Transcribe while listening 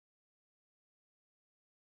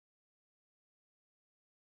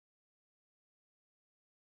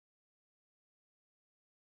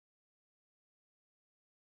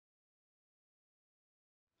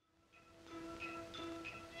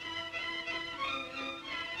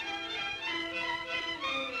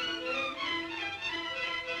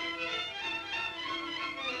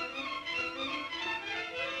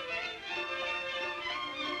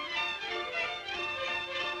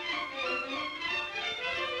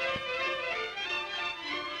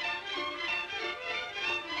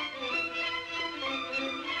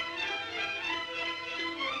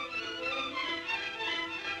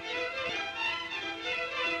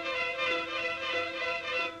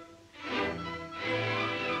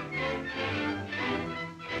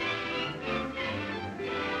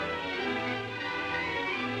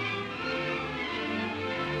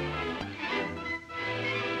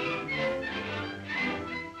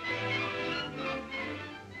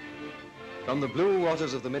From the blue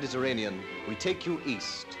waters of the Mediterranean, we take you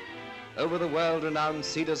east, over the world-renowned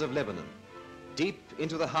cedars of Lebanon, deep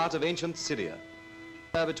into the heart of ancient Syria.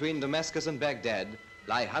 Between Damascus and Baghdad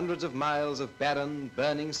lie hundreds of miles of barren,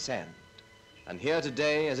 burning sand. And here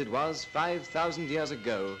today, as it was 5,000 years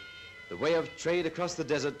ago, the way of trade across the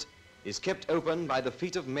desert is kept open by the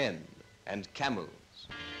feet of men and camels.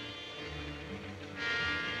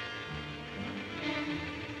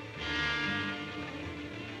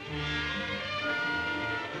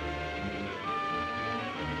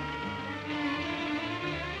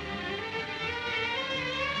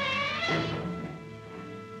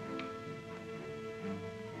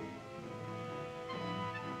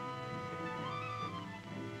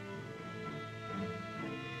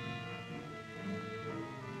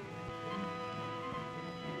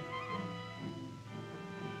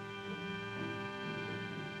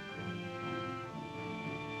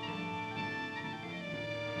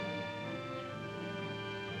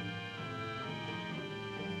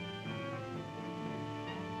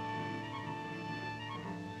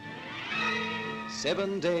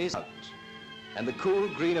 Seven days out, and the cool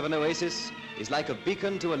green of an oasis is like a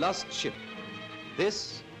beacon to a lost ship.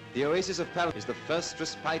 This, the oasis of Palmyra, is the first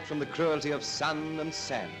respite from the cruelty of sun and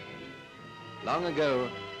sand. Long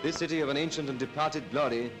ago, this city of an ancient and departed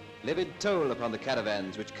glory levied toll upon the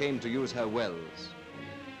caravans which came to use her wells.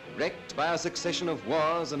 Wrecked by a succession of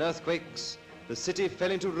wars and earthquakes, the city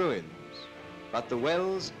fell into ruins. But the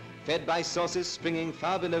wells, fed by sources springing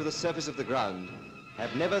far below the surface of the ground,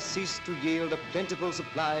 have never ceased to yield a plentiful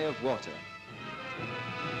supply of water.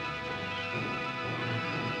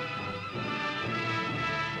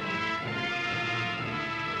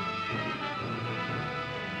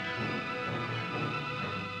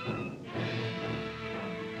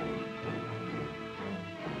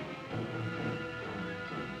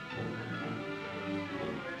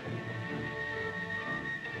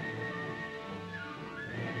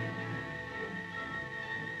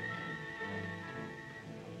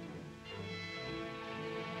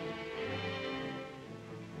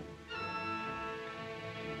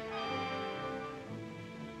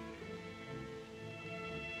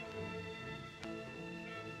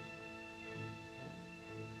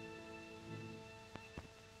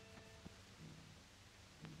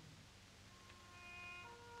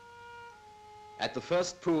 At the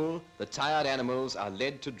first pool, the tired animals are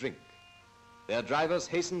led to drink. Their drivers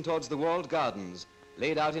hasten towards the walled gardens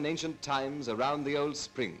laid out in ancient times around the old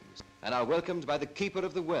springs and are welcomed by the keeper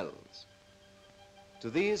of the wells. To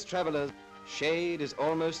these travelers, shade is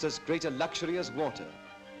almost as great a luxury as water,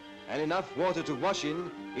 and enough water to wash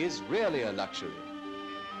in is really a luxury.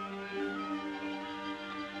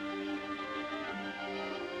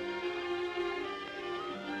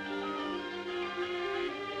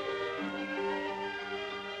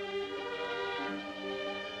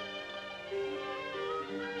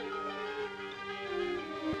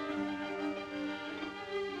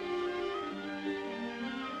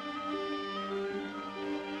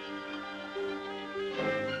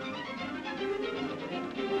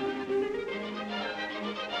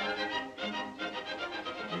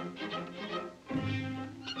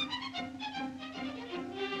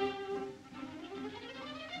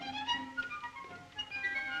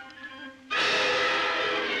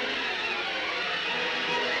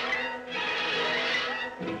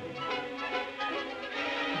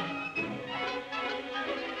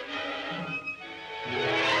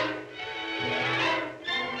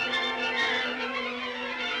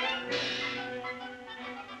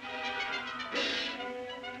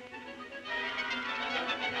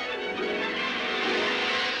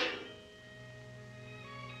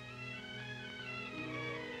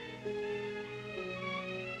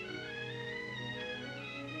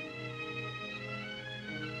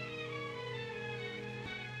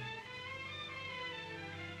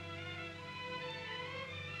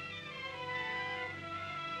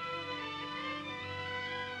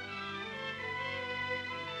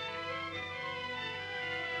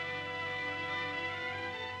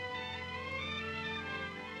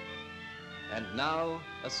 And now,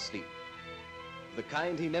 asleep. The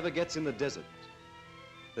kind he never gets in the desert.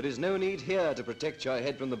 There is no need here to protect your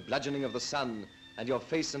head from the bludgeoning of the sun and your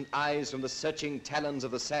face and eyes from the searching talons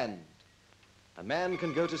of the sand. A man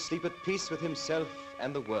can go to sleep at peace with himself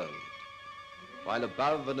and the world, while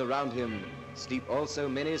above and around him sleep also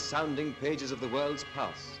many sounding pages of the world's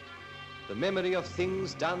past, the memory of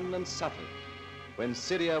things done and suffered when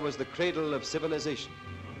Syria was the cradle of civilization.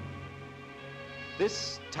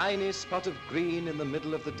 This tiny spot of green in the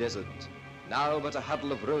middle of the desert, now but a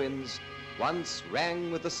huddle of ruins, once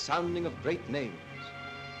rang with the sounding of great names.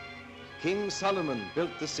 King Solomon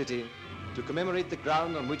built the city to commemorate the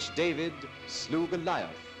ground on which David slew Goliath.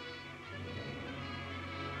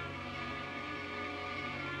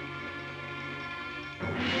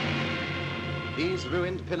 These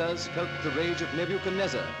ruined pillars felt the rage of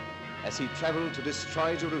Nebuchadnezzar as he traveled to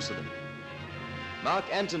destroy Jerusalem. Mark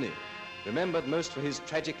Antony, remembered most for his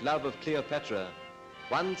tragic love of Cleopatra,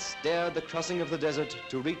 once dared the crossing of the desert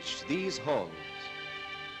to reach these halls,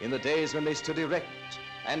 in the days when they stood erect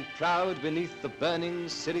and proud beneath the burning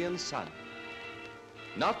Syrian sun.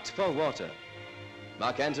 Not for water.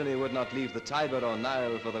 Mark Antony would not leave the Tiber or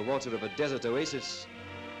Nile for the water of a desert oasis,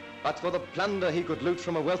 but for the plunder he could loot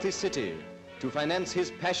from a wealthy city to finance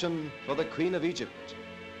his passion for the Queen of Egypt.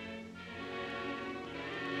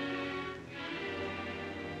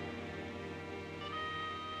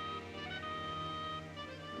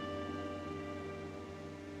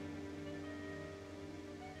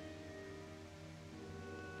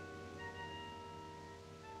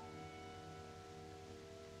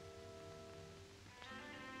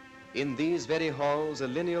 In these very halls, a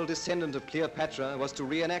lineal descendant of Cleopatra was to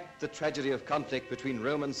reenact the tragedy of conflict between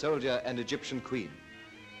Roman soldier and Egyptian queen.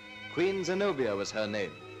 Queen Zenobia was her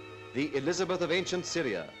name, the Elizabeth of ancient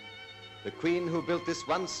Syria, the queen who built this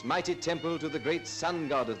once mighty temple to the great sun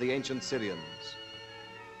god of the ancient Syrians.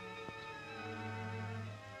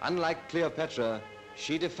 Unlike Cleopatra,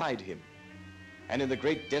 she defied him, and in the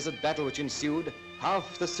great desert battle which ensued,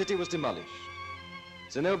 half the city was demolished.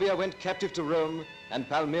 Zenobia went captive to Rome, and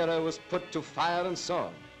Palmyra was put to fire and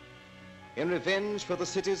sword. In revenge for the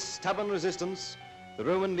city's stubborn resistance, the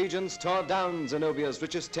Roman legions tore down Zenobia's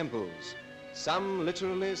richest temples, some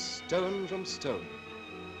literally stone from stone.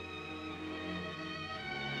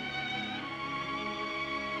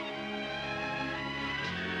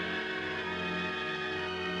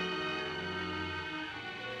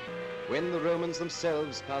 When the Romans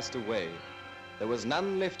themselves passed away, there was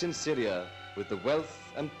none left in Syria with the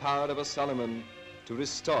wealth and power of a Solomon to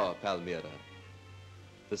restore Palmyra.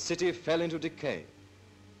 The city fell into decay.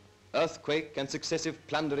 Earthquake and successive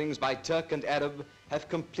plunderings by Turk and Arab have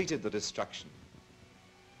completed the destruction.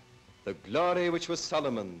 The glory which was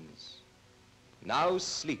Solomon's now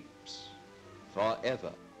sleeps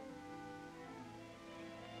forever.